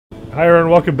Hi everyone,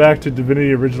 welcome back to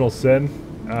Divinity Original Sin.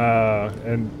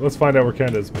 And let's find out where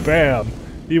Ken is. Bam!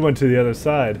 He went to the other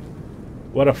side.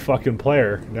 What a fucking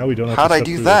player. Now we don't have to How'd I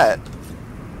do that?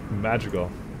 Magical.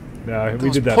 No, we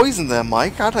was did that. Poison there,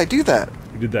 Mike. How'd I do that?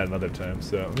 We did that another time,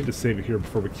 so we need to save it here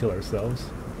before we kill ourselves.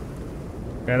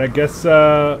 And I guess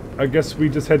we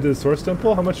just head to the Source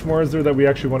Temple? How much more is there that we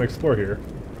actually want to explore here?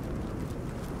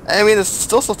 I mean, there's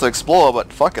still stuff to explore,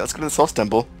 but fuck it, let's go to the Source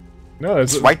Temple. No,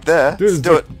 it's right there. Dude, let's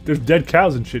do it. There's dead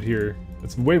cows and shit here.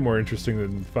 It's way more interesting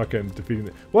than fucking defeating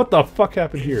the— What the fuck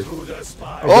happened here?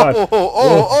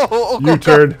 Oh,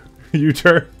 U-turn.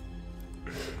 U-turn.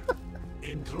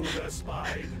 Intruder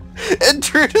spine.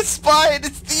 Intruder spine!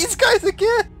 It's these guys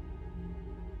again!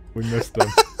 We missed them.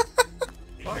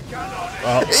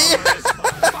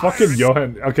 Fucking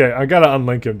Johan. Okay, I gotta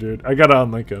unlink him, dude. I gotta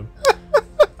unlink him.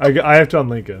 I have to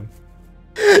unlink him.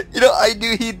 You know, I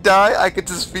knew he'd die. I could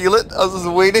just feel it. I was just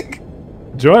waiting.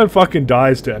 Johan fucking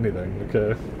dies to anything,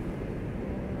 okay?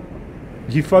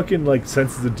 He fucking, like,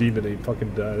 senses a demon and he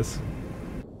fucking dies.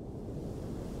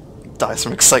 Dies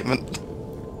from excitement.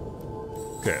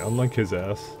 Okay, unlink his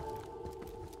ass.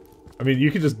 I mean,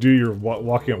 you could just do your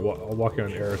walking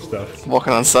on air stuff.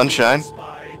 Walking on sunshine.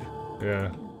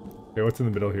 Yeah. Okay, what's in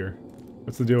the middle here?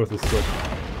 What's the deal with this switch?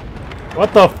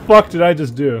 What the fuck did I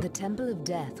just do? The Temple of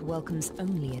Death welcomes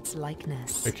only its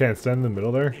likeness. I can't stand in the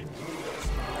middle there?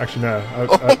 Actually, no.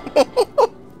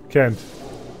 Ken,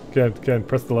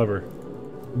 press the lever.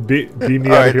 Beam me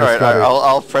out of here, Scotty. Alright,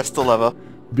 I'll press the lever.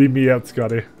 Beam me out,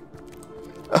 Scotty.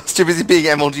 I was too busy being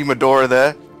MLG Medora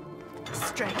there.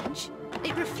 Strange.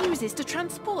 It refuses to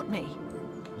transport me.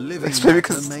 Living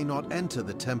matter may not enter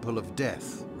the Temple of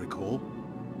Death, recall?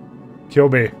 Kill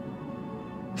me.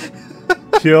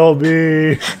 Kill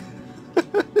me.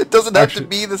 It doesn't have to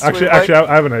be this way. Actually,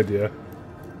 I have an idea.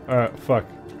 Fuck.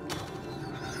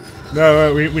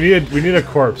 No, we need a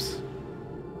corpse.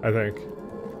 I think.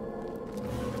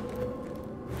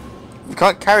 You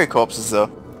can't carry corpses though.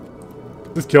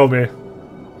 Just kill me.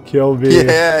 Kill me.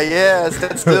 Yeah,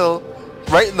 stand still.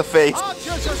 Right in the face.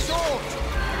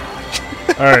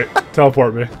 Alright,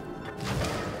 teleport me.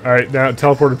 Alright, now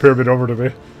teleport a pyramid over to me.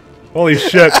 Holy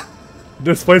shit.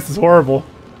 This place is horrible.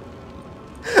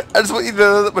 I just want you to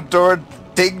know that Medora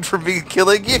dinged for me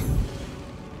killing you.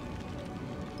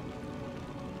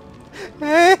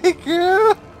 Hey,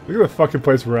 girl. Look at the fucking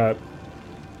place we're at.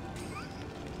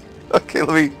 Okay,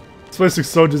 let me... This place looks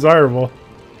so desirable.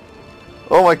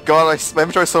 Oh my god, my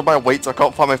inventory sold my weight, so I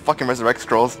can't find my fucking resurrect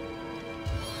scrolls.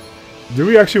 Do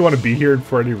we actually want to be here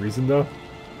for any reason, though?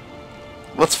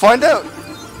 Let's find out.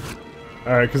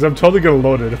 Alright, because I'm totally going to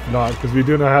load it if not, because we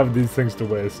do not have these things to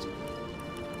waste.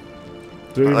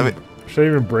 Should I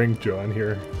even bring Joan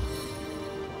here?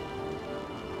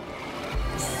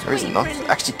 There is not.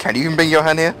 Actually, can you even bring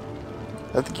Johan here?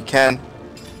 I don't think you can.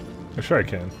 I'm sure I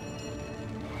can.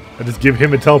 I just give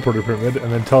him a teleporter pyramid and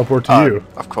then teleport to you.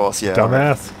 Of course, yeah.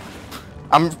 Dumbass.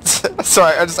 I'm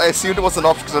sorry, I assumed it wasn't an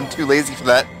option because I'm too lazy for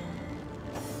that.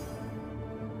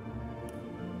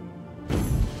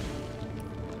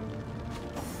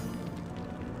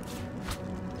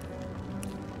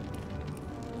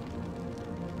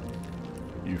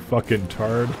 You fucking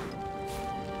tard.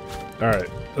 Alright,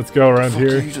 let's go around here.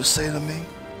 What did you just say to me?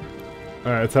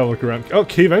 Alright, let's have a look around. Oh,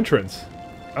 cave entrance!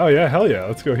 Oh yeah, hell yeah,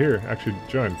 let's go here. Actually,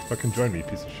 fucking join me,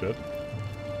 piece of shit.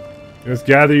 Let's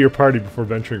gather your party before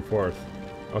venturing forth.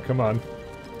 Oh, come on.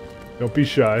 Don't be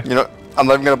shy. You know, I'm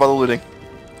not even gonna bother looting.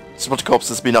 Just a bunch of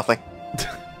corpses, be nothing.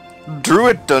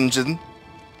 Druid dungeon?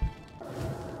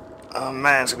 Oh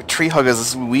man, it's gonna be tree huggers,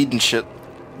 this weed and shit.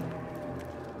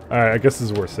 Alright, I guess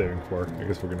this is worth saving for. I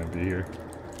guess we're gonna be here.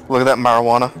 Look at that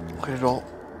marijuana. Look at it all.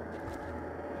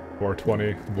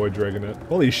 420, Void Dragonet.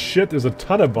 Holy shit, there's a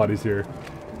ton of bodies here.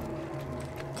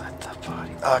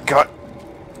 Oh god.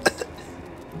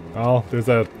 Oh, there's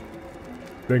that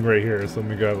thing right here, so let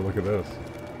me go have a look at this.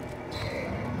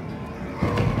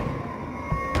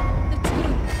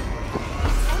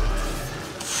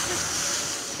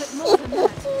 But more than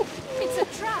that, it's a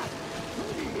trap.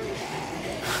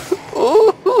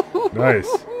 Nice.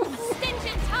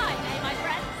 Stinking time, eh, my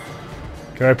friends?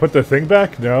 Can I put the thing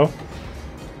back? No.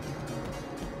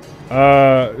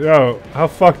 Yo, how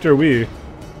fucked are we?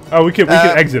 Oh, we can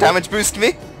exit. Damage boost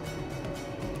me?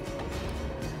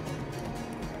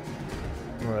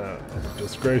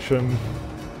 Discretion.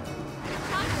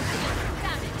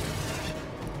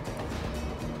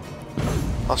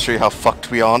 I'll show you how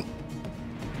fucked we aren't.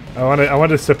 I want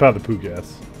to step out of the poo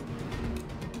gas.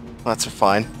 That's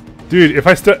fine. Dude, if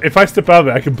I step out of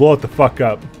it, I can blow it the fuck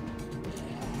up.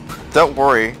 Don't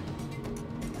worry.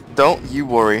 Don't you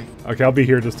worry. Okay, I'll be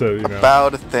here just to, you know.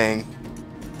 About a thing.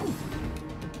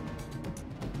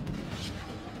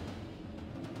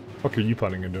 What are you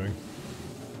planning on doing?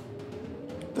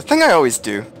 The thing I always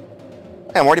do.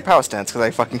 Hey, I'm already power stance because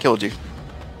I fucking killed you.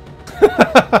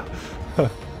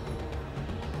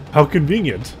 How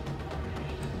convenient.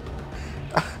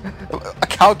 I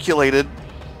calculated.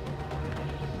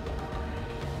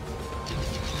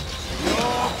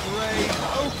 Your grave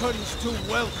opens to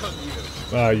welcome you.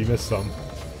 Ah, you missed some.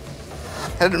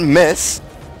 I didn't miss.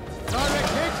 Direct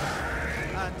hit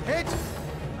and hit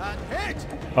and hit.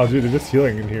 Oh, dude, they're just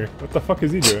healing in here. What the fuck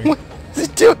is he doing? What is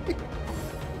he doing?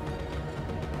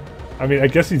 I mean, I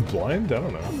guess he's blind? I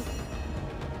don't know.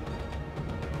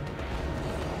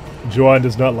 Joanne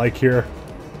does not like here.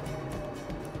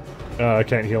 I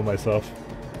can't heal myself.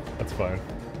 That's fine.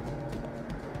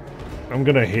 I'm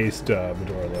gonna haste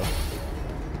Medora, though.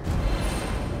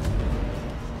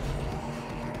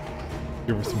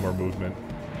 Give her some more movement.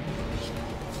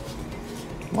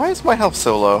 Why is my health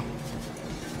so low?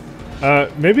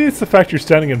 Maybe it's the fact you're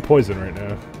standing in poison right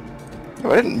now.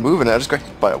 Oh, I didn't move in it, I just got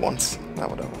hit by it once. Nah,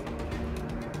 whatever.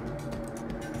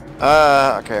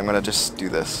 Okay, I'm gonna just do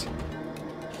this.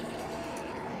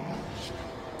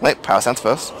 Wait, power stance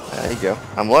first. There you go.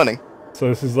 I'm learning. So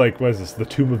this is like, what is this, the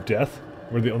Tomb of Death?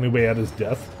 Where the only way out is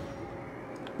death?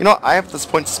 You know what? I have this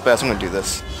point to spare, so I'm gonna do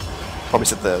this. Probably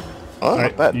sit there. Oh,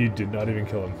 not bad. You did not even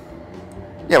kill him.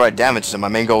 Yeah, but I damaged him. My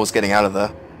main goal was getting out of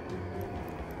there.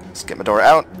 Let's get Medora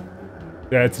out.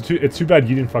 Yeah, it's too bad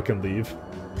you didn't fucking leave.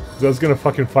 'Cause I was gonna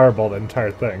fucking fireball that entire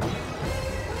thing.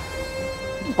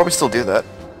 Probably still do that.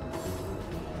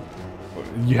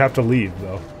 You have to leave,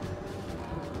 though.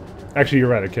 Actually, you're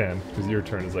right, I can, because your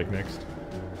turn is, like, next.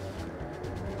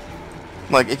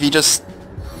 Like, if you just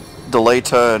delay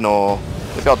turn, or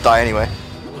maybe I'll die anyway.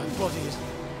 My body is.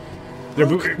 Yeah,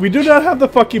 but we do not have the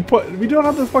fucking we don't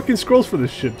have the fucking scrolls for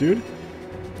this shit, dude.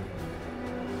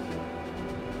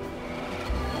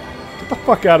 Get the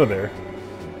fuck out of there.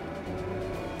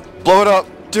 Blow it up.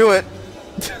 Do it.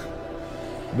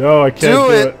 No, I can't Do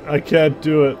do it. it. I can't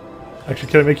do it.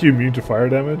 Actually, can I make you immune to fire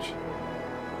damage?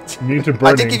 Immune to I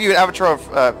burning. did give you an avatar of.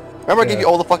 Remember, I gave you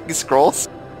all the fucking scrolls.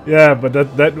 Yeah, but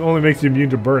that only makes you immune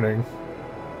to burning.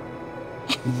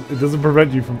 It doesn't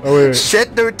prevent you from. Oh wait, wait.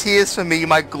 Shed no tears for me.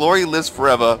 My glory lives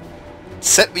forever.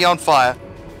 Set me on fire.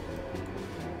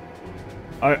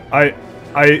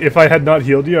 If I had not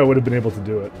healed you, I would have been able to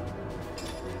do it.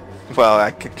 Well,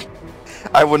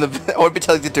 I wouldn't have. I wouldn't be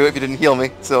telling you to do it if you didn't heal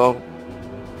me. So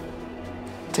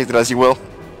take that as you will.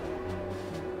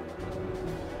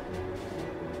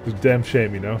 It's a damn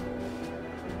shame, you know.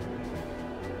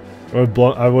 I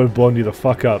would have blown you the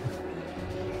fuck up.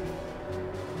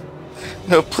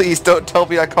 No, please don't tell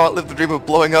me I can't live the dream of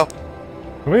blowing up.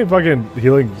 How many fucking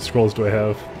healing scrolls do I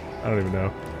have? I don't even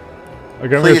know.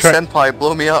 Okay, Please, senpai,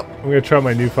 blow me up. I'm gonna try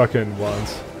my new fucking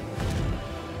wands.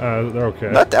 They're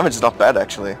okay. That damage is not bad,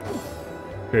 actually.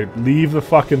 Okay, leave the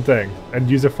fucking thing and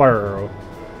use a fire arrow.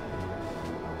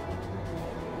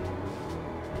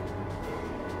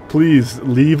 Please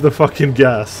leave the fucking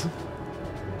gas.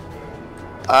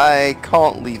 I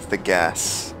can't leave the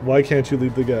gas. Why can't you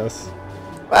leave the gas?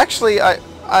 Actually,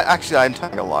 I'm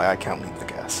telling a lie. I can't leave the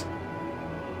gas.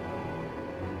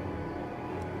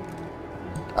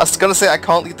 I was gonna say I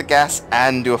can't leave the gas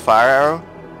and do a fire arrow,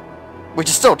 which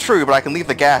is still true, but I can leave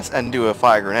the gas and do a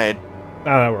fire grenade.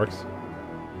 Ah, that works.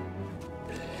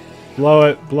 Blow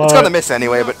it, blow It's it. gonna miss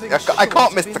anyway, but I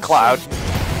can't miss the cloud.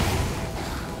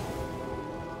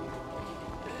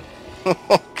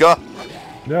 Oh god.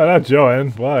 No, not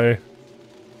Joanne. Why?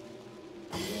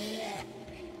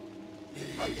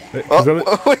 Oh,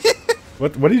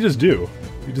 What did you just do?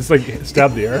 You just like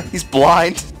stabbed the air? he's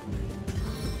blind.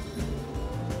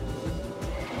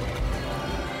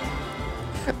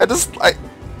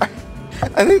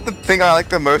 I think the thing I like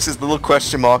the most is the little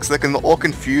question marks. They can all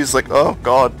confused, like, oh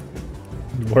god,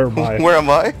 Where am I? where am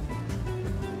I?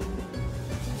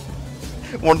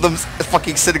 One of them's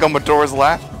fucking sitting on Medora's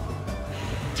lap.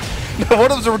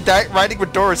 One of them's riding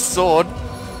Medora's sword.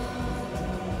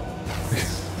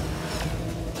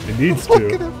 It needs Look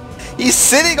at to. him. He's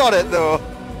sitting on it though.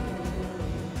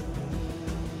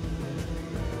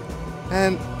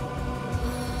 And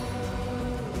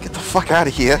get the fuck out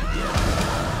of here.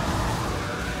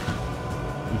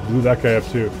 You blew that guy up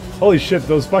too. Holy shit!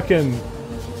 Those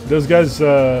guys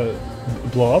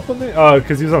blow up when they?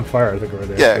 Because he was on fire. I think over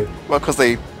there. Yeah, well, because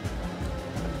they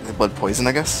blood poison,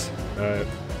 I guess.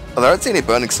 Although I don't see any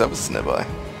burning surfaces nearby.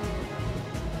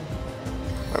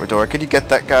 Right, Medora, can you get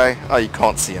that guy? Oh, you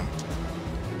can't see him.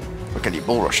 Or can you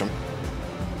bull rush him?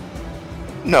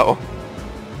 No.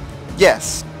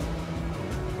 Yes.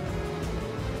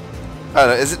 I don't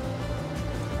know,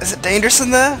 is it dangerous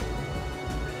in there?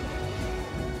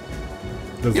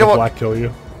 Does You the know what? black kill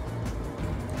you?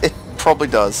 It probably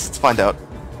does. Let's find out.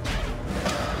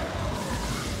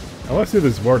 I want to see if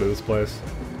there's more to this place.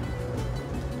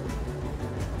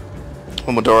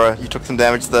 Well, Medora, you took some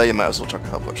damage there, you might as well chuck a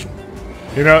health potion.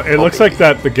 You know, it looks like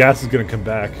that the gas is gonna come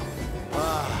back.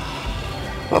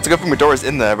 Well, it's a good thing Medora's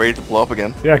in there, ready to blow up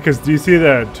again. Yeah, because do you see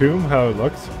that tomb, how it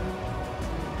looks?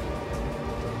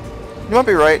 You might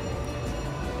be right.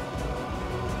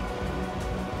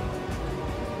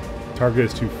 Target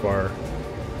is too far.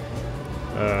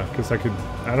 Because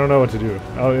I don't know what to do.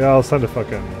 I'll send a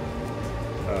fucking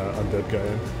undead guy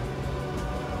in.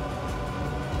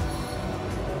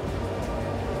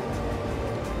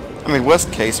 I mean,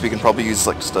 worst case, we can probably use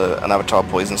like just an avatar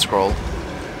poison scroll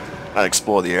and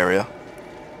explore the area.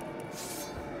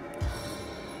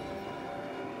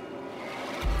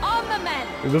 On the men!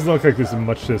 It doesn't look like there's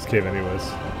much to this cave anyways.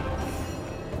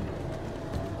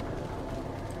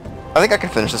 I think I can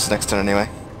finish this next turn anyway.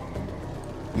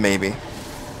 Maybe.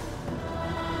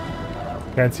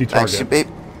 Can't see target. Actually,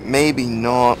 maybe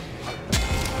not.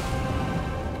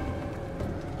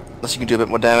 Unless you can do a bit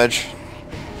more damage.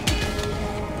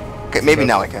 Okay, maybe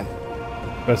now I can.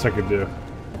 Best I could do.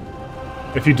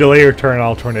 If you delay your turn,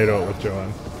 I'll tornado it with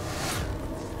Joanne.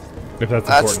 If that's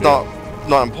That's important.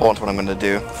 not important what I'm gonna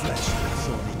do.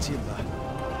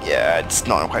 Yeah, it's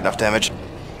not quite enough damage.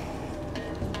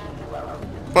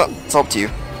 Well, it's up to you.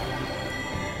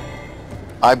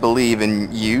 I believe in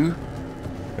you.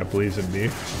 That believes in me.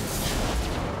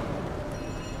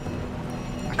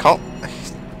 I can't.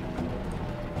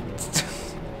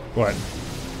 What?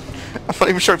 I'm not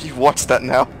even sure if you've watched that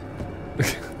now.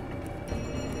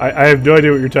 I have no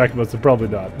idea what you're talking about, so probably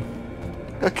not.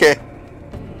 Okay.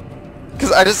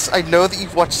 Because I know that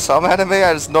you've watched some anime,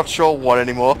 I'm just not sure what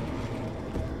anymore.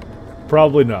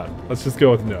 Probably not. Let's just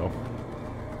go with no.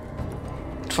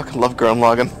 I fucking love Gurren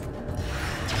Lagann.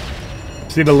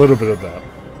 Seen a little bit of that.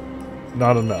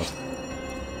 Not enough.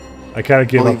 I kind of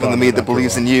gave Believe up in the on me it that after a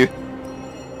believes while. in you.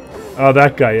 Oh,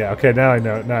 that guy, yeah. Okay, now I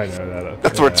know that.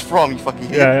 That's where it's from, you fucking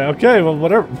idiot. Yeah, okay, well,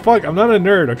 whatever. Fuck, I'm not a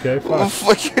nerd, okay? Oh,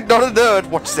 Fuck. fuck, you're not a nerd.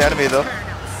 Watch the anime, though.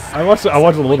 I watched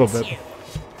a little bit.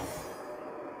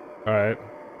 Alright.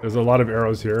 There's a lot of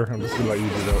arrows here. I'm just gonna let you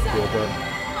do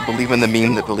that. Believe in the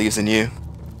meme that believes in you.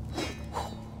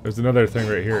 There's another thing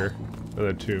right here.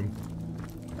 Another tomb.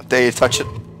 Dare you touch it?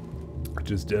 I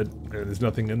just did. And there's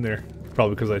nothing in there.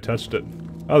 Probably because I touched it.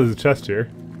 Oh, there's a chest here.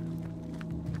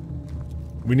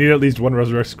 We need at least one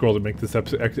resurrect scroll to make this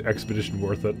expedition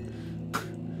worth it.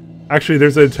 Actually,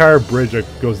 there's an entire bridge that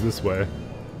goes this way.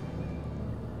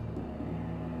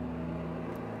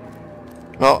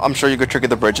 Well, I'm sure you could trigger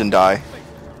the bridge and die.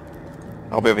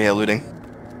 I'll be over here looting.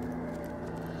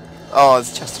 Oh,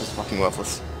 this chest was fucking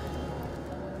worthless.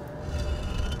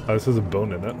 Oh, this has a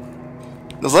bone in it.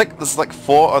 There's like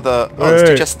four other. Oh, there's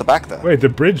two chests at the back there. Wait, the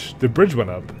bridge went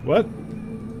up. What?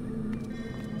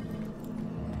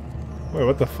 Wait,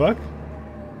 what the fuck?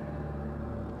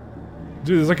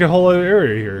 Dude, there's like a whole other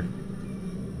area here.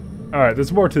 Alright,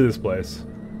 there's more to this place.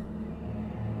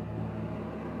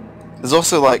 There's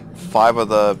also like 5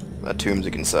 other tombs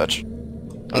you can search.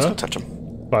 I'm just gonna touch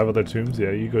them. 5 other tombs?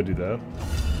 Yeah, you go do that.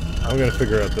 I'm gonna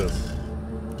figure out this.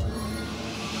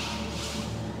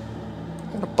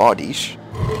 A bardiche.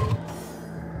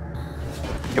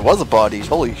 It was a bardiche,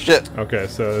 holy shit. Okay,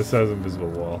 so this has invisible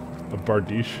wall. A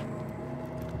bardiche.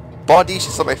 Bardiche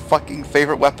is my fucking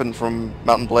favorite weapon from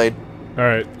Mountain Blade.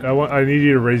 Alright, I need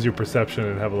you to raise your perception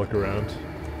and have a look around.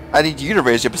 I need you to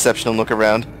raise your perception and look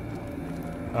around.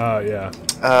 Yeah.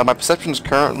 My perception is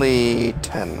currently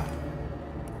 10.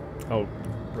 I'll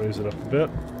raise it up a bit.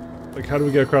 Like, how do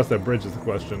we get across that bridge is the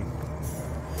question.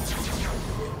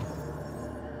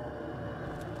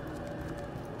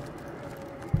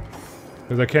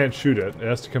 Because I can't shoot it. It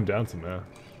has to come down somehow.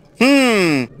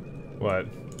 What?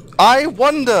 I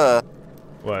wonder,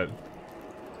 What?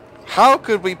 how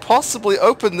could we possibly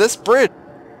open this bridge?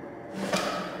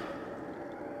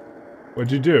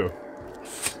 What'd you do?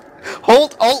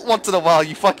 Hold Alt once in a while,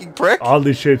 you fucking prick.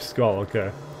 Oddly shaped skull,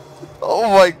 okay. Oh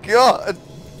my god.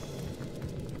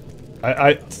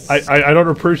 I don't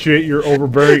appreciate your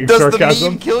overbearing Does the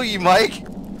sarcasm. meme kill you, Mike?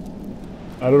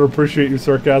 I don't appreciate your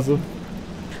sarcasm.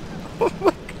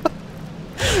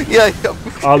 Yeah.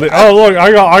 Oh look,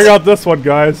 I got this one,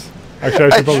 guys.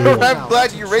 Actually, I should probably. I'm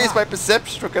glad you raised my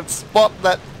perception so I can spot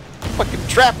that fucking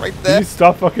trap right Can there. you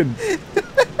stop fucking?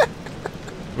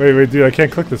 Wait, dude, I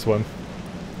can't click this one.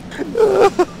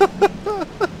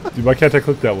 Dude, why can't I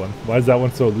click that one? Why is that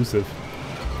one so elusive?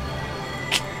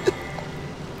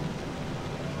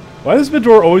 Why does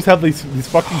Midor always have these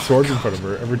fucking swords in front of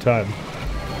her every time?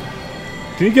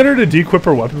 Can you get her to de-equip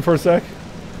her weapon for a sec?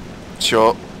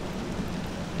 Sure.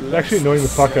 It's actually annoying the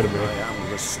fuck out of me.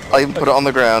 I'll even put it on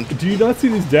the ground. Do you not see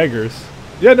these daggers?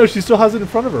 Yeah, no, she still has it in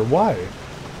front of her. Why?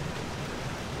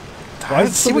 I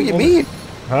don't see what you mean.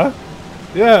 Huh?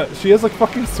 Yeah, she has like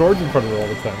fucking swords in front of her all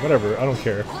the time. Whatever, I don't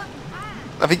care.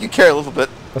 I think you care a little bit.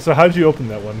 So how did you open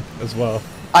that one as well?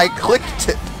 I clicked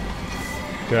it.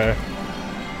 Okay.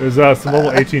 There's some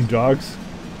level 18 dogs.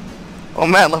 Oh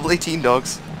man, level 18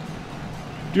 dogs.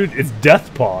 Dude, it's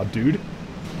Death Paw, dude.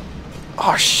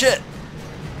 Oh shit.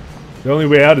 The only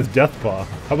way out is Death Paw.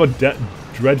 How about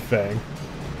Dreadfang?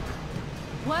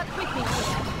 Work with me.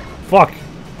 Fuck.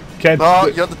 Can't. Oh,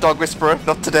 you're the dog whisperer,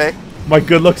 not today. My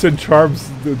good looks and charms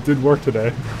didn't work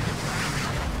today.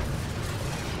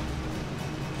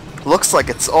 Looks like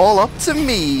it's all up to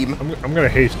me. I'm gonna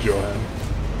haste Johan.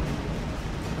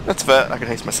 That's fair, I can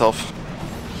haste myself.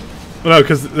 No,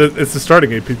 because it's the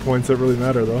starting AP points that really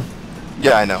matter, though.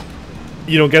 Yeah, I know.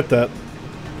 You don't get that.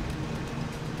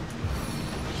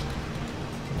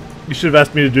 You should have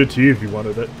asked me to do it to you if you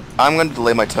wanted it. I'm going to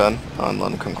delay my turn and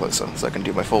let him come closer so I can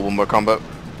do my full wombo combo.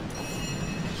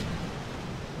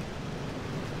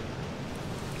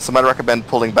 So I'd recommend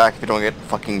pulling back if you don't get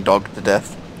fucking dogged to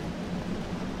death.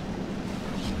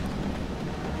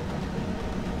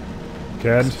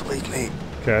 Can't. Believe me.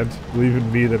 Can't. Believe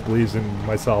in me that believes in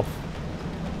myself.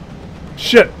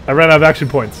 Shit! I ran out of action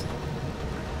points.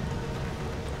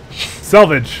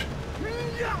 Salvage!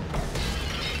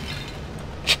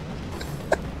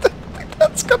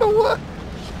 That's gonna work.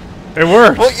 It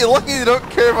worked! Well, you're lucky you don't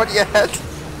care about your head.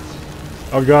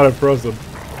 Oh god, I'm frozen.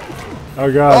 Oh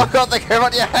Oh god. god, they care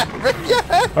about your head. Rip your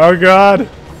head. Oh god!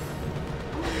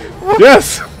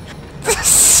 Yes!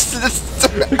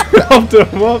 Helped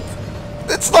him up!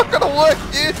 It's not gonna work,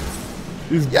 dude.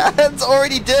 He's... Your head's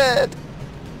already dead.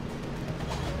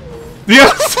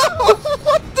 Yes!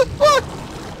 What the fuck?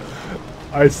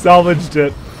 I salvaged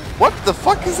it. What the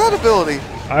fuck is that ability?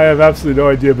 I have absolutely no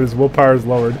idea, but his willpower is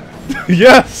lowered.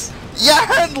 Yes! Your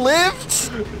hand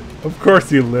lived? Of course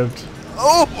he lived.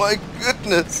 Oh my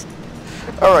goodness.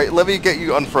 Alright, let me get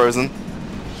you unfrozen.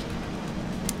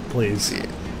 Please.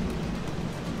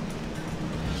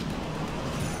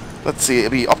 Let's see,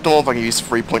 it'd be optimal if I can use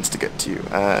 3 points to get to you,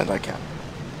 and I can.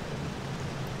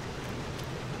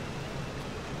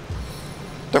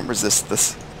 Don't resist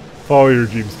this. Follow your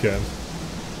dreams, Ken.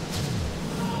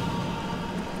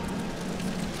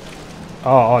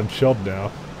 Oh, I'm chilled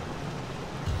now.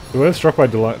 Do I get struck by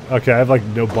delight? Okay, I have like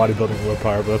no bodybuilding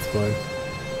willpower, but that's fine.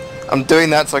 I'm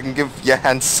doing that so I can give your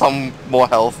hand some more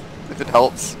health, if it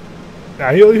helps.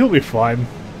 Nah, he'll be fine.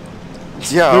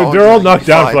 Yeah, They're all knocked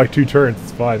down for like 2 turns,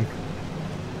 it's fine.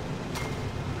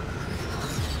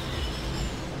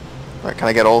 Right, can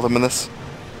I get all of them in this?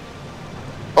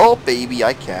 Oh baby,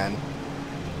 I can.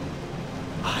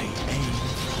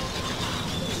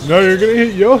 No, you're gonna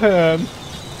hit Johan!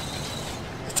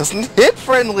 It doesn't hit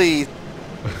friendly!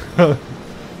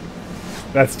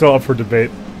 That's still up for debate.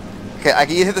 Okay, I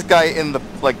can either hit this guy in the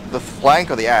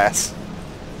flank or the ass.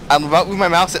 And without moving my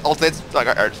mouse, it alternates like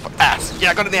ass.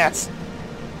 Yeah, I got it in the ass.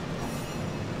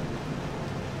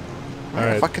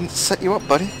 Alright, if I can set you up,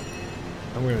 buddy.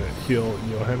 I'm gonna heal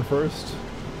Johan first.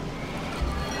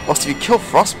 Whilst if you kill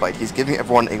Frostbite, he's giving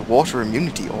everyone a water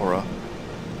immunity aura.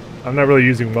 I'm not really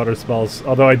using water spells,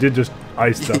 although I did just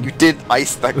ice them. You did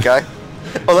ice that guy.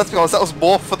 Oh, let's be honest, that was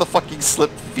more for the fucking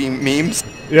slip memes.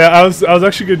 Yeah, I was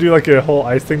actually gonna do like a whole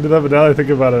ice thing to them, but now that I think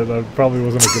about it, that probably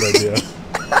wasn't a good idea.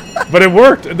 But it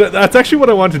worked. That's actually what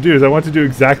I want to do. Is I want to do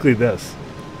exactly this.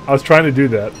 I was trying to do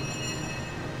that.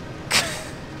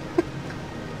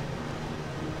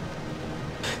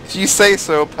 If you say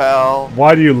so, pal.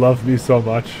 Why do you love me so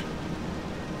much?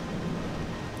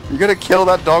 You gonna kill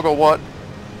that dog or what?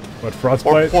 What,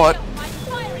 frostbite? Or what?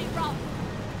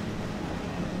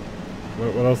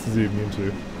 What else is he immune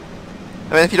to?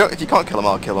 I mean, if you can't kill him,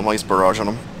 I'll kill him. I'll use barrage on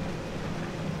him.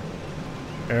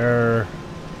 Air.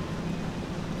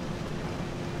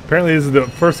 Apparently, this is the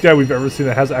first guy we've ever seen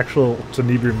that has actual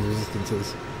Tenebrium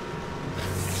resistances.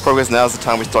 Progress now is the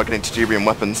time we start getting Tenebrium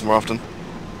weapons more often.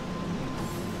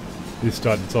 He's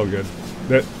stunned. It's all good.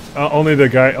 That only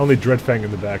Dreadfang in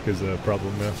the back is a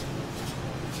problem now.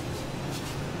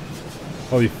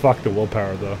 Holy fuck, the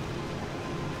willpower though.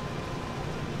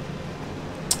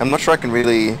 I'm not sure I can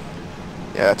really...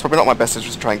 Yeah, it's probably not my best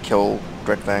interest to try and kill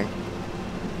Dreadfang.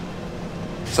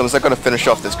 So I'm just going to finish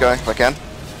off this guy if I can.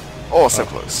 Oh, so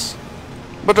close.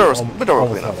 Medora will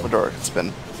clean up. Medora can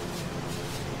spin.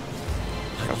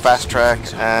 I'm gonna fast track,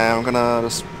 and I'm gonna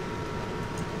just...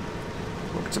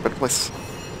 Look, it's a better place.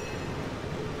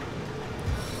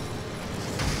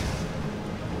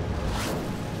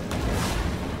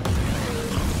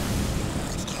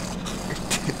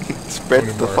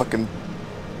 spread the fucking...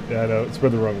 Yeah, I know. It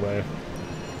spread the wrong way.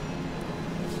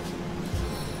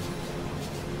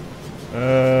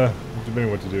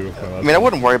 Debating what to do with my last I mean, I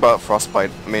wouldn't worry about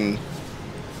Frostbite. I mean,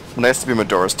 when it has to be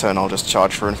Medora's turn, I'll just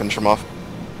charge through and finish him off.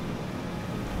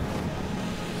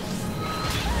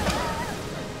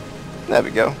 There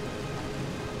we go.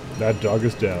 That dog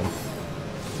is down.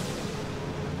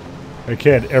 I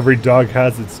can't. Every dog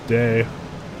has its day.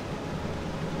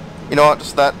 You know what?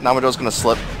 Just that. Now Medora's gonna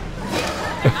slip.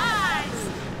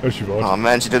 Oh, she won't. Oh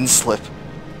man, she didn't slip.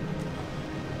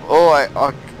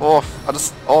 Oh,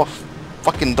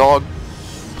 fucking dog.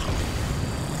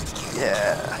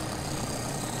 Yeah.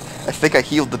 I think I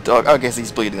healed the dog. Oh, I guess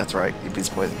he's bleeding, that's right. He bleeds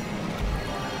poison.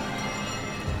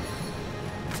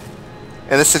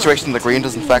 In this situation, the green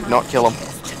does in fact not kill him.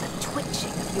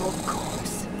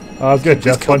 I was gonna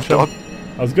death punch him.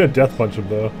 I was gonna death punch him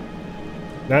though.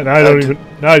 Now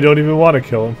I don't even want to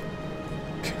kill him.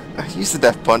 Use the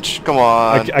death punch. Come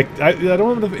on. I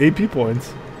don't have enough AP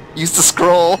points. Use the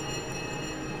scroll.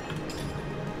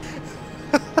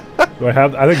 Do I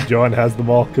have? I think Johan has them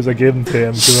all because I gave them to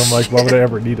him because I'm like, why would I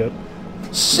ever need it?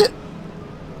 Shit.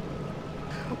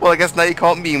 Well, I guess now you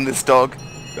can't meme this dog.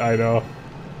 I know.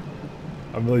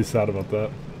 I'm really sad about that.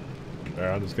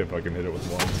 Alright, I'm just gonna fucking hit it with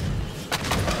one.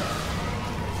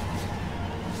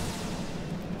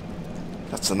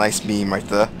 That's a nice meme right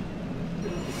there.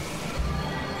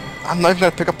 I'm not even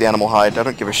gonna pick up the animal hide. I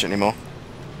don't give a shit anymore.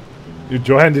 Dude,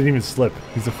 Johan didn't even slip.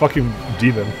 He's a fucking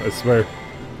demon, I swear.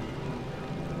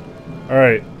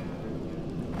 Alright.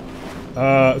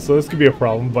 So this could be a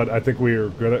problem, but I think we're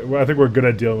good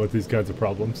at dealing with these kinds of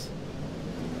problems.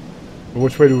 But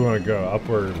which way do we want to go? Up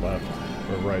or left?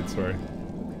 Or right, sorry.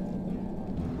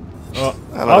 I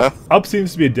don't know. Up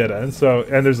seems to be a dead end, so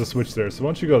and there's a switch there, so why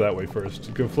don't you go that way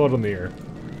first? Go float on the air.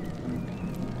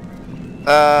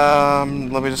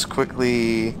 Let me just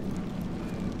quickly...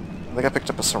 I think I picked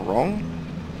up a sarong?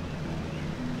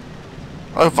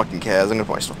 I don't fucking care, I'm gonna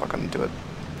probably still fucking do it.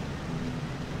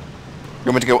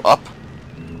 You want me to go up?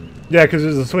 Yeah, because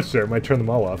there's a switch there, it might turn them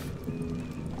all off.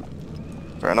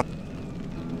 Fair enough.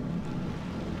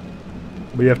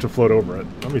 But you have to float over it.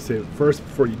 Let me save it first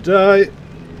before you die.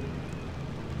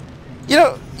 You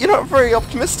know, you're not very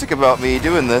optimistic about me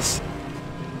doing this.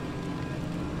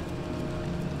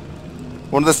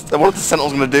 What are the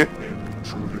Sentinels gonna do?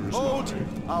 Hold!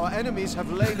 Our enemies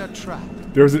have laid a trap.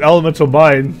 There was an elemental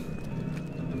mine.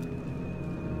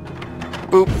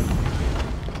 Boop.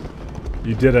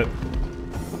 You did it.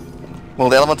 Well,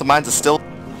 the elemental mines are still...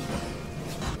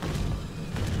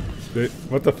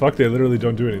 What the fuck? They literally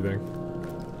don't do anything.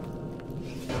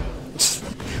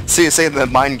 So you're saying the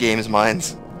mind games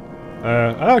mines?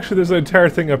 Actually, there's an entire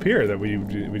thing up here that we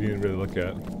didn't really look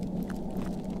at.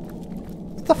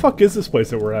 What the fuck is this place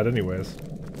that we're at, anyways?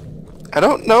 I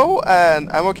don't know, and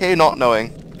I'm okay not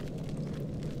knowing.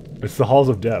 It's the Halls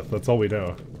of Death. That's all we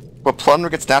know. But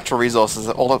plundering its natural resources,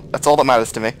 that's all that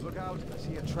matters to me. Look out, I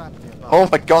see a trap nearby. Oh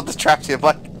my god, there's traps here,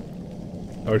 but...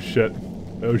 Oh shit.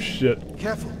 Oh shit.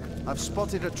 Careful, I've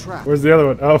spotted a trap. Where's the other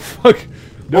one? Oh fuck.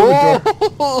 No, the door.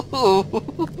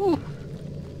 Oh!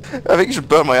 I think you should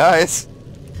burn my eyes.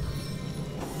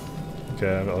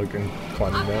 Okay, I'm not looking.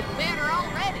 Climbing that. Better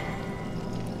already.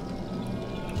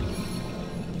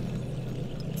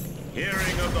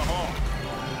 Hearing of the hawk.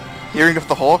 Hearing of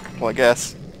the hawk? Well, I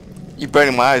guess. You're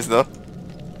burning my eyes, though.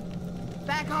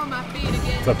 Back on my feet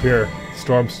again. It's up here.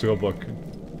 Storm Steelbook.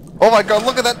 Oh my god,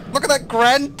 look at that! Look at that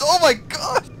grand... Oh my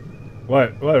god!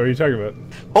 What? What are you talking about?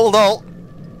 Hold on.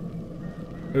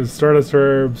 There's Stardust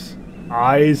Herbs.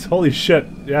 Eyes. Holy shit.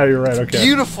 Yeah, you're right. Okay.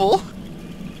 Beautiful!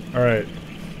 Alright.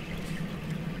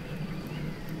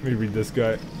 Let me read this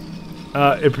guy.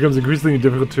 It becomes increasingly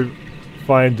difficult to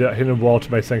find a hidden wall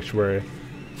to my sanctuary.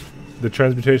 The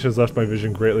transmutation has left my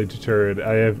vision greatly deteriorated.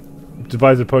 I have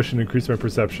devised a potion to increase my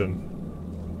perception.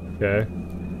 Okay.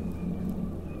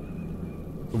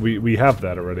 We have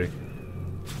that already.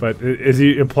 But is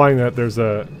he implying that there's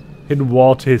a hidden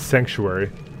wall to his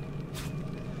sanctuary?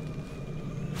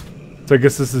 So I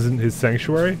guess this isn't his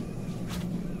sanctuary?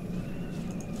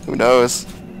 Who knows?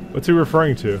 What's he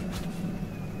referring to?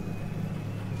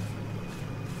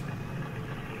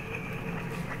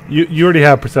 You already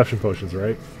have perception potions,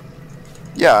 right?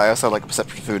 Yeah, I also like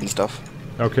perception food and stuff.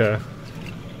 Okay.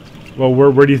 Well,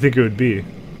 where do you think it would be?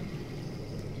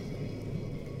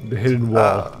 The hidden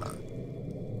wall.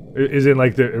 Is it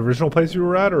like the original place you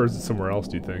were at, or is it somewhere else,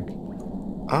 do you think?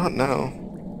 I don't know.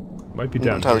 Might be I'm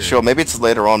down not entirely here. sure. Maybe it's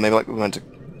later on. Maybe like we went to...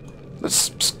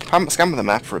 Let's scan the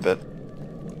map for a bit.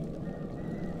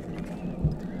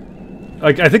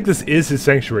 Like, I think this is his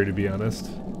sanctuary, to be honest.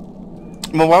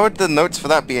 Well, why would the notes for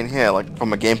that be in here? Like,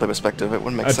 from a gameplay perspective, it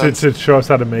wouldn't make sense. To show us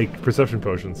how to make perception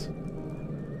potions.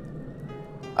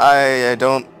 I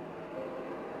don't...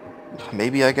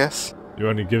 Maybe, I guess. You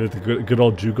want to give it the good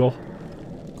old jugal?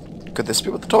 Could this be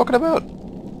what they're talking about?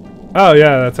 Oh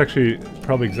yeah, that's actually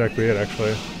probably exactly it.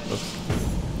 Actually,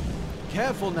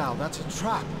 Careful now, that's a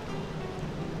trap.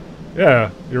 yeah,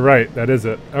 you're right. That is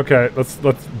it. Okay, let's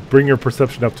bring your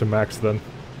perception up to max then.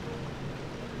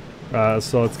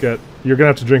 So let's get. You're gonna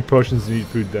have to drink potions and eat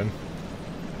food then.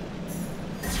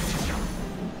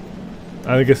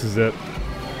 I think this is it.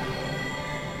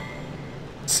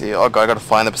 Let's see, oh god, I gotta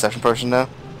find the perception potion now.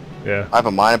 Yeah. I have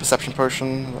a minor perception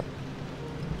potion.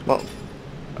 Well,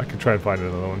 I can try and find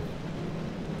another one.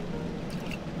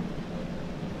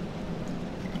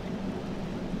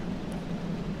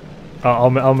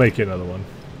 I'll make you another one.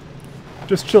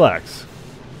 Just chillax.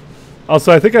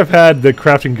 Also, I think I've had the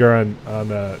crafting gear on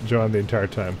Joanne the entire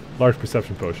time. Large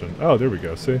perception potion. Oh, there we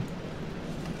go. See?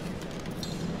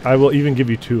 I will even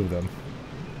give you 2 of them.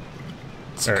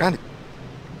 it's All right. kind of...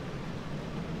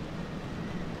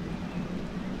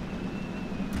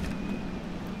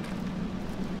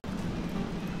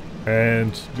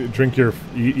 And drink your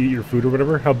eat your food or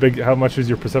whatever. How much is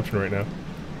your perception right now?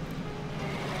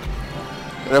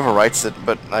 It never writes it,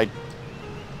 but it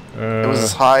was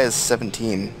as high as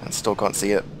 17. I still can't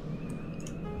see it.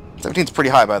 17's pretty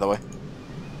high, by the way.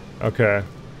 Okay.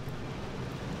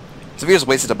 So we just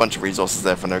wasted a bunch of resources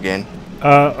there for no gain.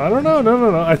 I don't know.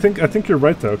 No. I think you're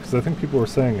right though, because I think people were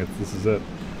saying it. This is it.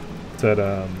 It said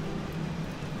I'm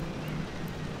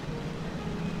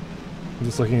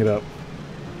just looking it up.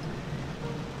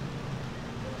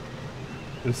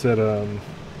 It said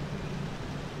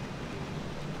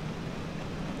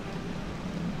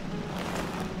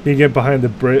you get behind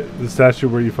the statue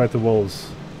where you fight the wolves.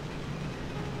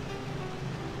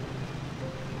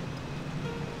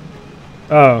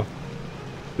 Oh.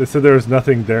 They said there was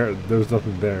nothing there. There was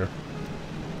nothing there.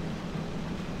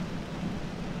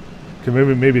 Okay,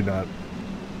 maybe not.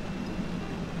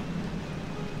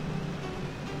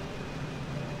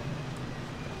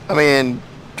 I mean, do you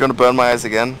want to burn my eyes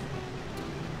again?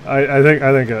 I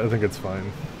think it's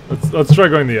fine. Let's try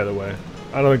going the other way.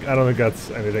 I don't think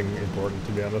that's anything important,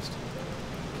 to be honest.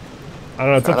 I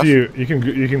don't know. It's up to you. You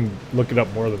can look it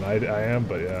up more than I am,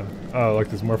 but yeah. Oh, like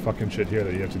there's more fucking shit here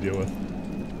that you have to deal with.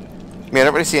 I mean, I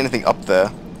don't really see anything up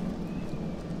there.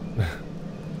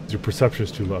 Your perception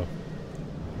is too low.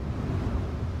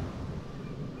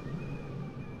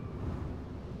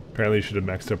 Apparently, you should have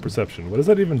maxed out perception. What does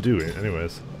that even do,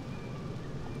 anyways?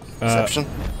 Perception?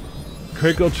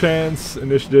 Critical chance,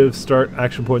 initiative, start,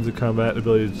 action points of combat,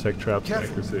 ability to detect traps, and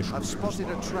Careful, accuracy. I've spotted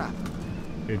a trap.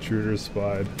 Intruders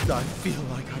spied. I feel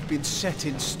like I've been set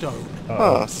in stone.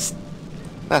 Oh,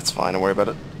 that's fine. Don't worry about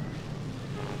it.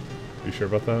 You sure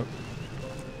about that?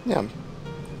 Yeah, I'm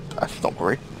not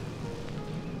worried.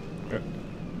 Okay.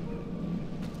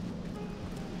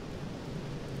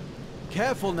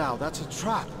 Careful now, that's a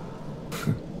trap.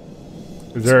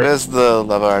 Is there? Where's the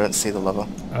lever? I didn't see the lever.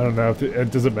 I don't know. If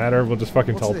it doesn't matter. We'll just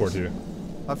fucking What's teleport this? you.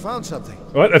 I found something.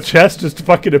 What? A chest just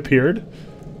fucking appeared?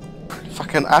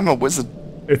 Fucking, I'm a wizard.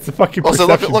 It's the fucking Also,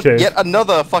 perception look, cave. yet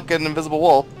another fucking invisible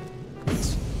wall.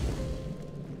 It's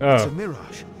a Oh.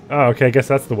 mirage. Oh, okay. I guess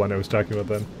that's the one I was talking about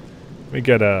then. Let me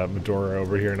get Medora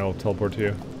over here and I'll teleport to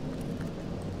you.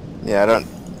 Yeah, I don't...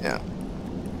 Yeah.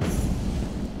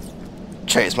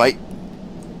 Cheers, mate.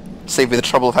 Save me the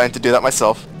trouble of having to do that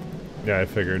myself. Yeah, I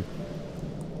figured.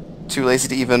 Too lazy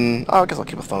to even... Oh, I guess I'll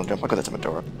keep a thunder jump. I'll go there to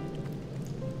Medora.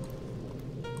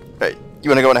 Hey, you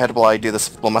wanna go on ahead while I do this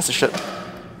full master shit?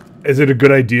 Is it a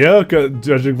good idea?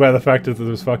 Judging by the fact that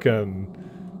there's fucking...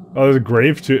 Oh, there's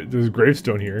a there's a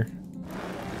gravestone here.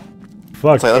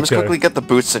 Fuck, So let me just quickly get the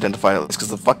boots identified at least, because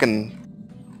the fucking...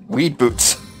 weed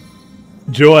boots.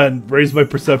 Joanne, raise my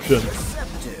perception.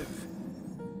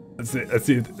 Let's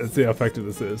see how effective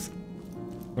this is.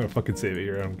 I'm gonna fucking save it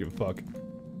here, I don't give a fuck.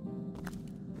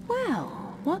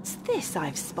 Well, what's this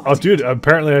I've spotted? Oh dude,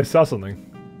 apparently I saw something.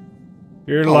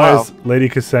 Here Oh, lies wow. Lady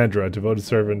Cassandra, devoted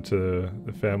servant to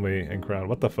the family and crown.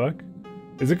 What the fuck?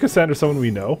 Isn't Cassandra someone we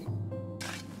know?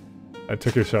 I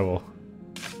took your shovel.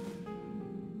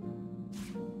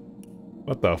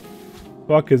 What the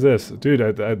fuck is this?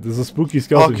 Dude, there's a spooky Oh,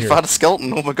 skeleton you here. found a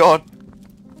skeleton, oh my god.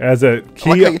 As a I key,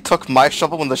 like how you took my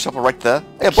shovel and the shovel right there.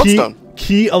 Hey, a bloodstone.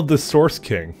 key of the Source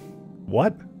King.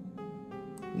 What?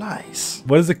 Nice.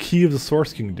 What does the key of the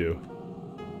Source King do?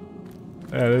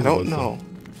 I don't know.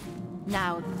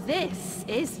 Now this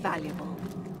is valuable.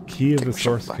 Key of Take the my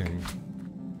shovel Source back. King.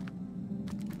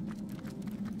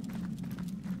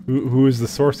 Who is the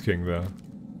Source King, though?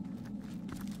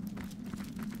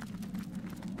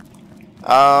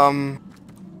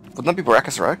 Wouldn't that be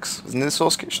Baracus Rex? Isn't he the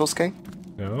Source King?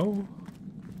 No?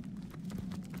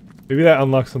 Maybe that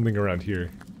unlocks something around here.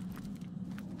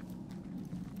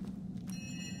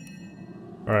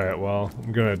 Alright, well,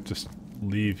 I'm gonna just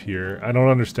leave here. I don't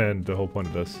understand the whole point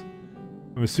of this.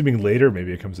 I'm assuming later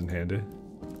maybe it comes in handy.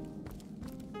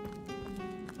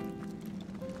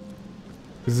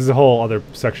 Because there's a whole other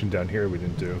section down here we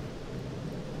didn't do.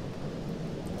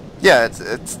 Yeah,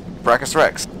 it's Baracus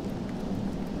Rex.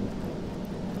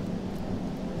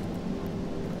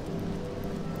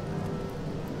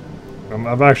 I'm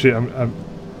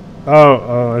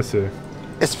oh, I see.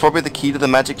 It's probably the key to the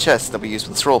magic chest that we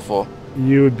used the scroll for.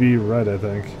 You would be right, I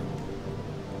think.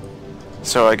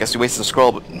 So I guess we wasted a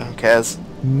scroll, but who cares?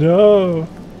 No!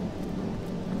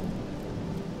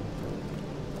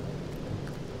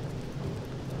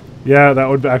 Yeah, that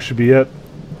would actually be it.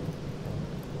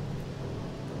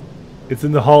 It's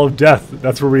in the Hall of Death.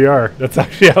 That's where we are. That's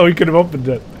actually how we could have opened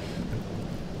it.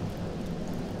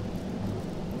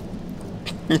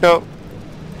 You know,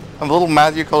 I'm a little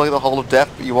mad you're calling it the Hall of Death,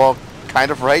 but you are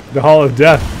kind of right. The Hall of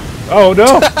Death. Oh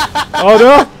no! Oh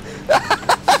no!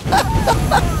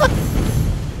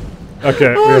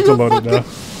 Okay, we have to load it now.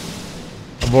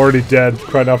 I'm already dead.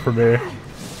 Cry out for me.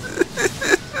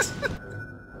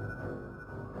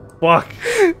 Fuck.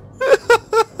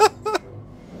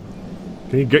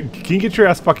 Can you get your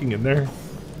ass fucking in there?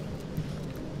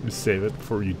 Just save it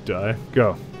before you die.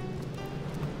 Go.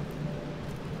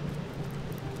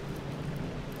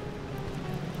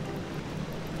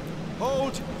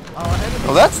 Hold! Our enemy.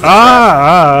 Oh, that's the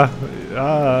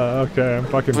okay, I'm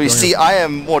fucking Well, you see, I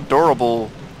am more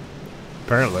durable.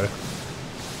 apparently.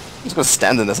 I'm just gonna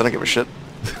stand in this, I don't give a shit.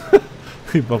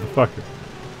 You motherfucker.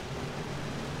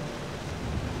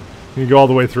 Can you go all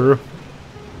the way through?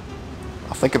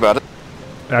 I'll think about it.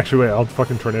 Actually, wait, I'll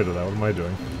fucking tornado that. What am I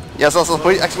doing? Yes, also,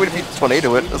 actually, wait if you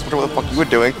tornado it. That's what the fuck you were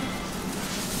doing.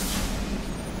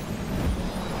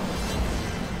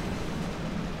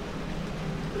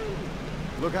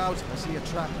 Look out, I see a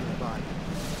trap nearby.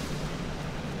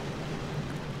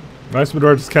 Nice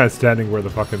Medora just kind of standing where the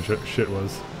fucking shit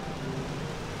was.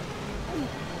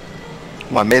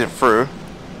 Well, I made it through.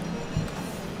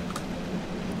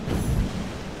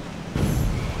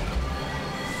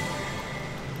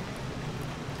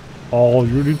 Oh,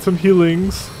 you need some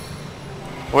healings.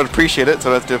 I would appreciate it, so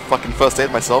I don't have to fucking first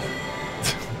aid myself.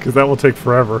 Because that will take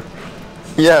forever.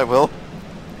 Yeah, it will.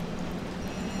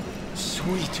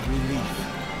 Sweet relief.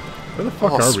 Where the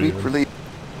fuck Oh, are we? sweet even? relief.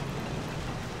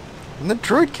 In the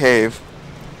Druid Cave.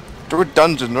 Druid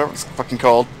Dungeon, whatever it's fucking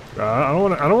called. I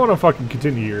don't want to fucking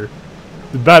continue here.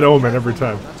 The bad omen every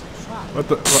time. What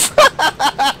the?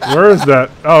 What? Where is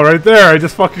that? Oh, right there. I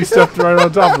just fucking stepped right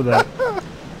on top of that.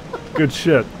 Good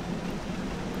shit.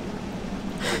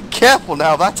 Careful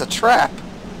now, that's a trap.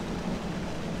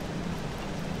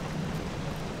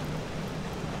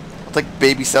 I'll take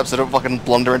baby steps so I don't fucking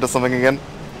blunder into something again.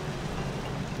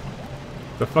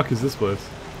 The fuck is this place?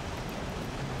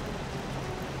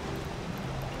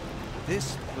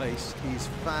 This place is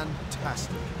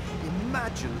fantastic.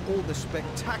 Imagine all the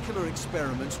spectacular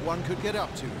experiments one could get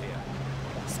up to here.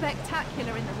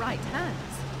 Spectacular in the right hands.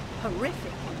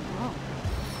 Horrific in the wrong.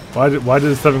 Why do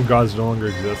the seven gods no longer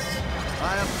exist?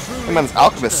 I am truly Hey man, there's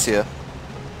alchemists here.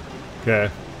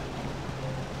 Okay.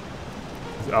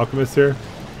 Is alchemist here?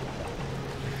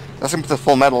 That's him with the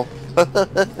full metal.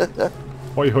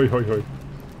 Hoi hoi hoi hoi.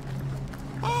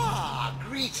 Ah,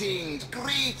 greetings,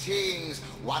 greetings!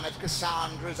 One of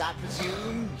Cassandra's, I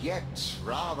presume, yet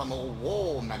rather more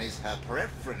warm than is her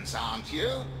preference, aren't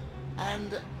you?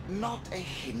 And not a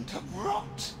hint of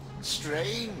rot.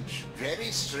 Strange, very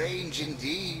strange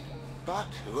indeed. But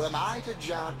who am I to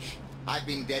judge? I've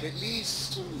been dead at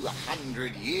least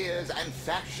 100 years, and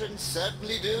fashions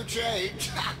certainly do change.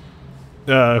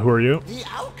 Who are you? The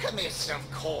alchemist,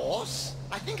 of course.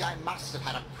 I think I must have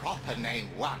had a proper name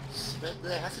once, but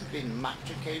there hasn't been much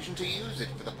occasion to use it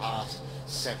for the past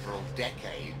several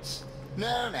decades.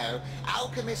 No,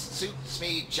 alchemist suits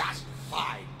me just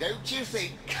fine, don't you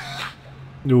think?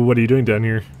 What are you doing down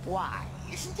here? Why,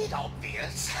 isn't it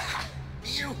obvious?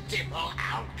 Beautiful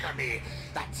alchemy,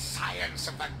 that science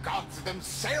of the gods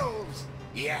themselves.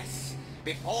 Yes,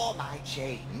 before my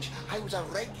change, I was a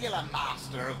regular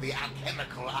master of the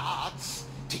alchemical arts.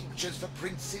 Tinctures for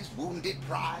princes' wounded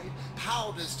pride,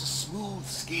 powders to smooth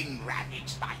skin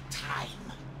ravaged by time.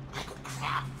 I could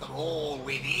craft them all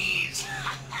with ease.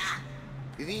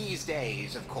 These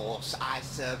days, of course, I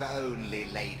serve only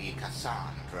Lady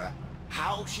Cassandra.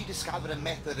 How she discovered a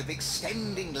method of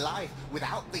extending life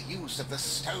without the use of the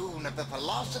stone of the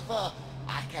philosopher,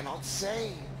 I cannot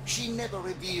say. She never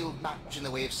revealed much in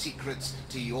the way of secrets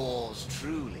to yours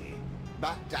truly.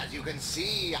 But as you can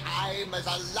see, I'm as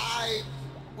alive,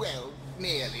 well,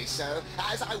 nearly so,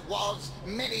 as I was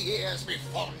many years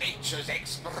before nature's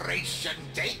expiration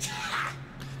date.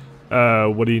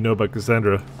 What do you know about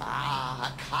Cassandra?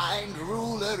 Ah, a kind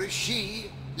ruler is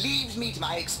she. Leaves me to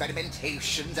my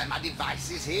experimentations and my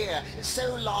devices here,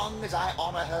 so long as I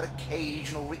honor her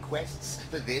occasional requests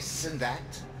for this and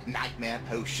that. Nightmare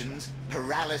potions,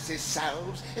 paralysis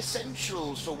salves,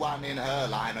 essentials for one in her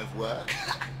line of work.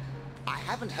 I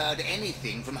haven't heard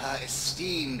anything from her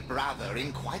esteemed brother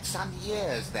in quite some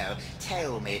years, though.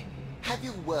 Tell me, have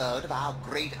you word of our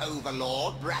great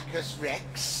overlord, Brachus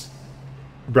Rex?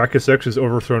 Brachus Rex was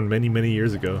overthrown many, many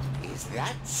years ago. Is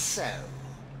that so?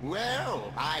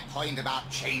 Well, my point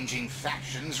about changing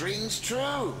fashions rings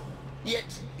true. Yet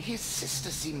his sister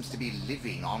seems to be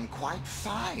living on quite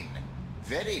fine.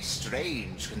 Very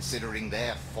strange considering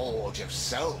their forge of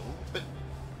soul, but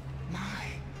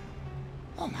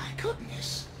oh my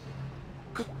goodness.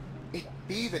 Could it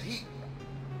be that he...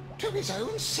 to his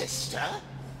own sister?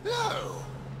 No,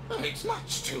 it's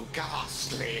much too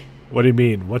ghastly. What do you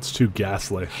mean? What's too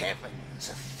ghastly? Heavens,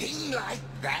 a thing like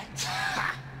that?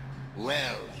 Ha!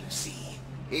 Well, you see,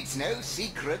 it's no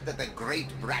secret that the great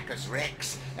Brachus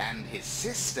Rex and his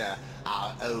sister,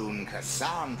 our own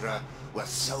Cassandra, were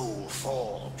soul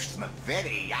forged from a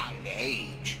very young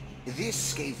age.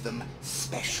 This gave them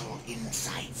special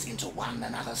insights into one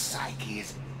another's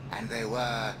psyches, and they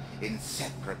were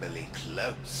inseparably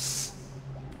close.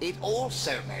 It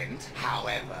also meant,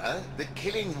 however, that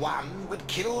killing one would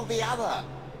kill the other.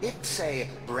 If, say,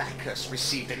 Brachus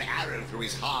received an arrow through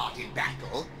his heart in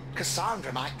battle,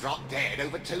 Cassandra might drop dead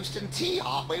over toast and tea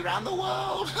halfway around the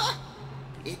world.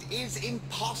 It is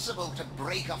impossible to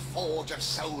break a forge of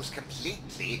souls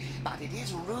completely, but it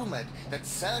is rumored that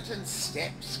certain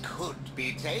steps could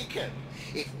be taken.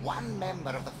 If one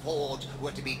member of the forge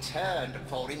were to be turned,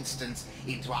 for instance,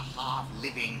 into a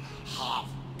half-living,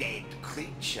 half-dead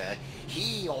creature,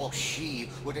 he or she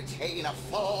would attain a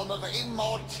form of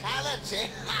immortality.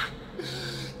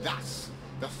 Thus,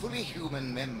 the fully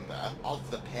human member of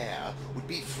the pair would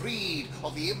be freed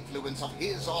of the influence of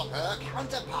his or her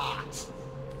counterpart.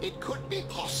 It could be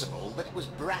possible that it was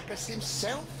Brachus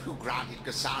himself who granted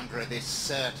Cassandra this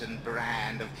certain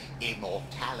brand of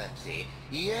immortality.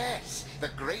 Yes, the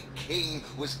great king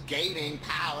was gaining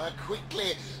power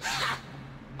quickly.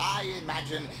 I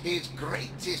imagine his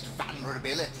greatest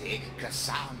vulnerability,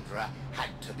 Cassandra,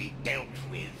 had to be dealt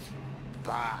with.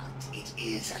 But it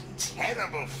is a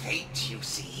terrible fate, you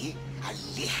see. A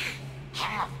lich,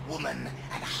 half woman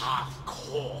and half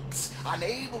corpse,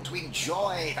 unable to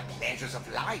enjoy the pleasures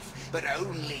of life, but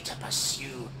only to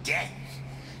pursue death.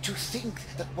 To think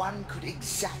that one could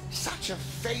exact such a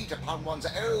fate upon one's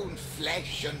own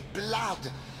flesh and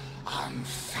blood,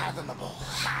 unfathomable.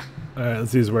 Alright,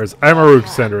 let's see his words. I remember who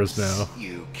Cassandra is now.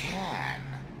 You can.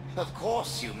 Of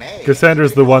course you may.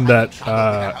 Cassandra's the one that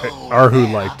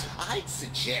Arhu liked. I'd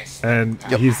suggest And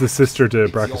he's the sister to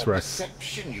Brachus Rex.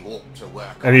 perception you ought to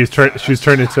work And on she's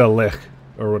turned into a lich,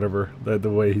 or whatever, the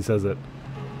way he says it.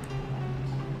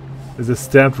 Is this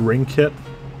stamped ring kit?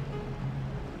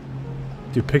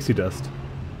 Dude, pixie dust.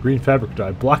 Green fabric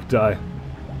dye. Black dye.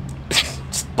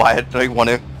 Just buy it. Don't you want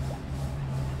to?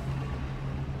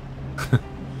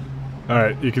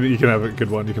 Alright, you can have a good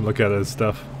one. You can look at his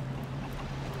stuff.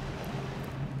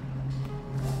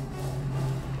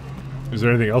 Is there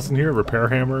anything else in here? Repair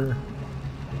hammer?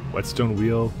 Whetstone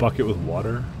wheel? Bucket with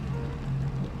water?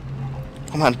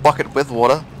 Come on, bucket with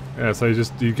water. Yeah, so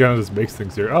he kind of just makes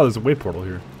things here. Oh, there's a way portal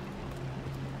here.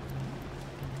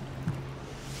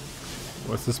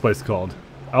 What's this place called?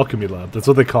 Alchemy Lab. That's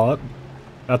what they call it?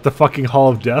 At the fucking Hall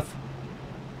of Death?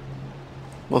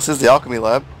 Well, this is the alchemy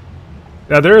lab.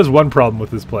 Yeah, there is one problem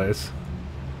with this place.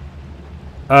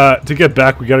 To get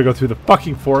back, we gotta go through the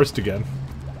fucking forest again.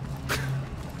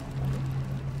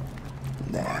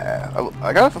 Nah,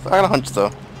 I got a hunch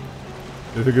though.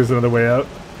 You think there's another way out?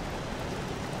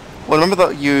 Well, remember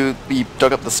that you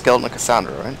dug up the skeleton of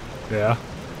Cassandra, right? Yeah.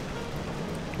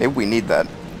 Maybe we need that.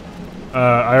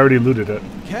 I already looted it.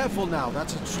 Careful now,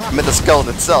 that's a trap. I meant the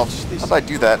skeleton itself. How did I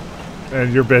do that?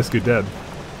 And you're basically dead.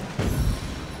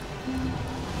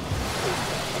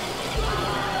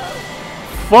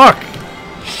 Fuck!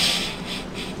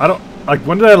 I don't... Like,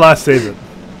 when did I last save it?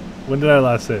 When did I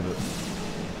last save it?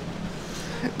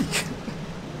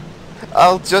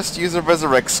 I'll just use a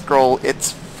resurrect scroll.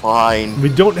 It's fine. We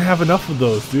don't have enough of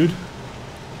those, dude.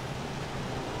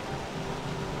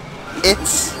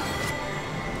 It's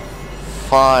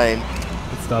fine.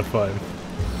 It's not fine.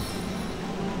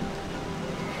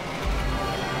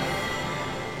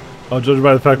 I'll judge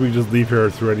by the fact we can just leave here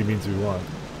through any means we want.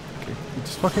 Okay,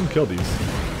 just fucking kill these.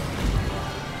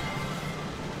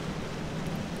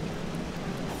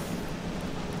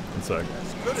 One sec.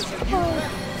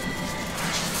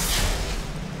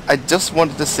 I just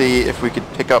wanted to see if we could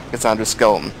pick up Cassandra's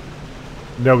skeleton.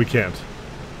 No, we can't.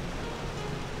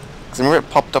 Because I remember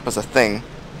it popped up as a thing.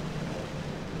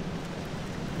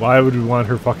 Why would we want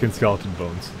her fucking skeleton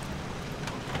bones?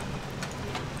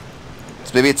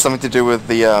 So maybe it's something to do with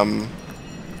the, Alright,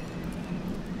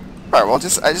 well,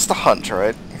 just a hunch,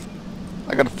 alright?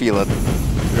 I got a feeling.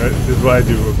 Right? This is what I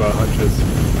do about hunches.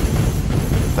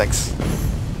 Thanks.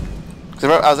 Because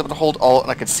I was able to hold Alt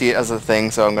and I could see it as a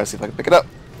thing, so I'm gonna see if I can pick it up.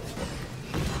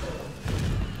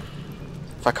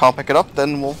 If I can't pick it up,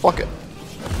 then we'll fuck it.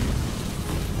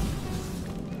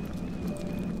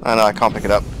 I know, I can't pick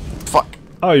it up. Fuck.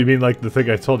 Oh, you mean like the thing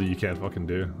I told you can't fucking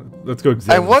do? Let's go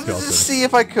examine I wanted the to skeleton. see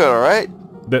if I could, alright?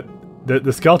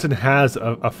 The skeleton has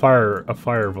a fire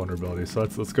vulnerability, so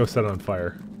let's go set it on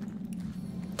fire.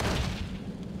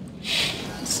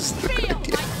 This is the good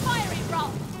idea.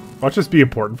 Watch this be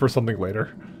important for something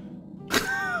later.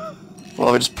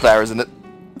 Well, we just put arrows in it.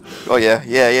 Oh yeah,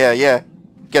 yeah.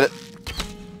 Get it.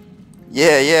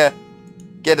 Yeah.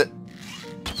 Get it.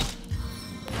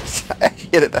 I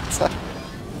hit it that time.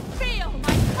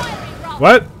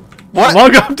 What? What?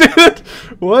 Log up, dude!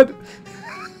 What?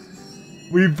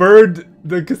 We burned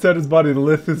the Cassandra's body. The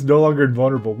lith is no longer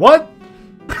invulnerable. What?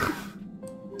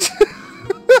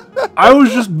 I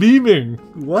was just memeing.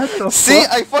 What the See,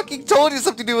 fuck? I fucking told you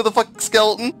something to do with the fucking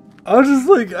skeleton. I was just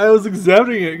like, I was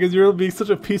examining it because you're being such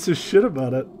a piece of shit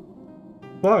about it.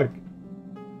 Fuck.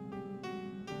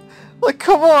 Like,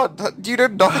 come on. Do you know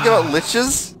nothing about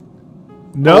liches?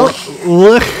 No.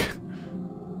 Look.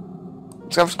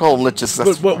 I'm just calling them liches.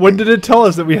 That's But when did it tell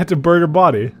us that we had to burn her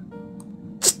body?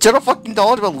 just general fucking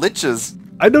knowledge about liches.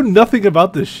 I know nothing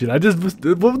about this shit. I just...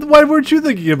 Why weren't you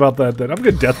thinking about that then? I'm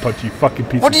gonna death punch you, fucking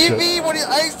piece What of do shit. you mean? What do you,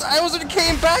 I was when it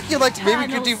came back. You're like, maybe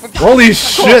we could do. Holy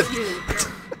shit!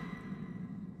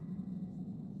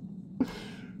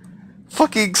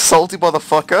 Fucking salty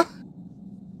motherfucker.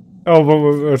 Oh,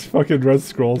 but there's fucking red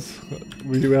scrolls.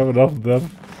 We can have enough of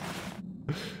them.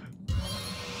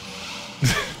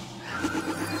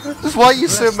 Why are you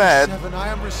so mad? Seven, I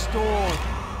am restored.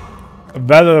 I'm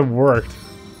mad that it worked.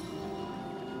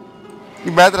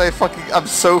 You mad that I'm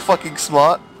so fucking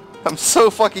smart? I'm so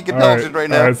fucking intelligent right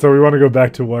now. Alright, so we want to go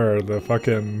back to where? The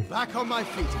fucking... Back on my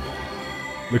feet again.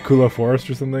 The Kula Forest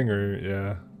or something? Or,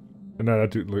 yeah. No,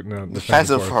 not to, no, The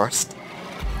Phantom Forest.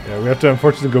 Yeah, we have to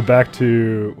unfortunately go back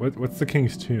to... What's the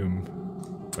King's Tomb?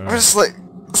 I'm just like,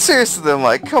 seriously, I'm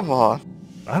like, come on.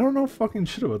 I don't know fucking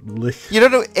shit about lich. You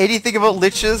don't know anything about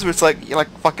liches, where it's like, you're like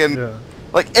fucking... Yeah.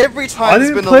 Like, every time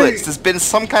there's been a lich, there's been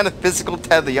some kind of physical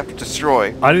tether you have to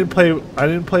destroy. I didn't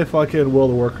play fucking World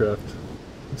of Warcraft.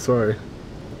 I'm sorry.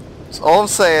 So all I'm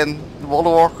saying, in World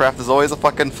of Warcraft, there's always a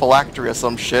fucking phylactery or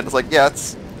some shit. It's like, yeah,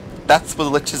 that's where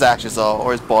the lich's ashes are,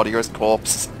 or his body, or his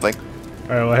corpse, like...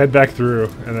 Alright, well, head back through,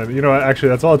 and then, you know what, actually,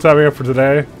 that's all the time we have for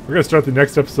today. We're gonna start the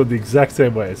next episode the exact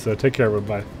same way, so take care, everyone,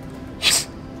 bye.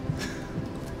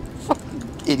 Fucking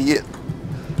idiot.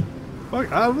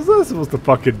 Fuck, I was not supposed to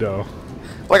fucking know.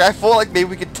 Like, I feel like maybe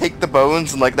we could take the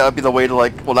bones, and like, that would be the way to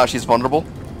like, well, now she's vulnerable.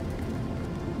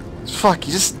 Fuck,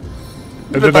 you just...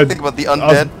 You And know nothing about the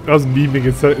undead. I was memeing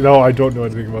and said, no, I don't know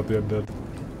anything about the undead.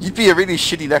 You'd be a really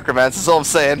shitty necromancer, is all I'm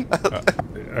saying.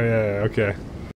 Yeah, okay.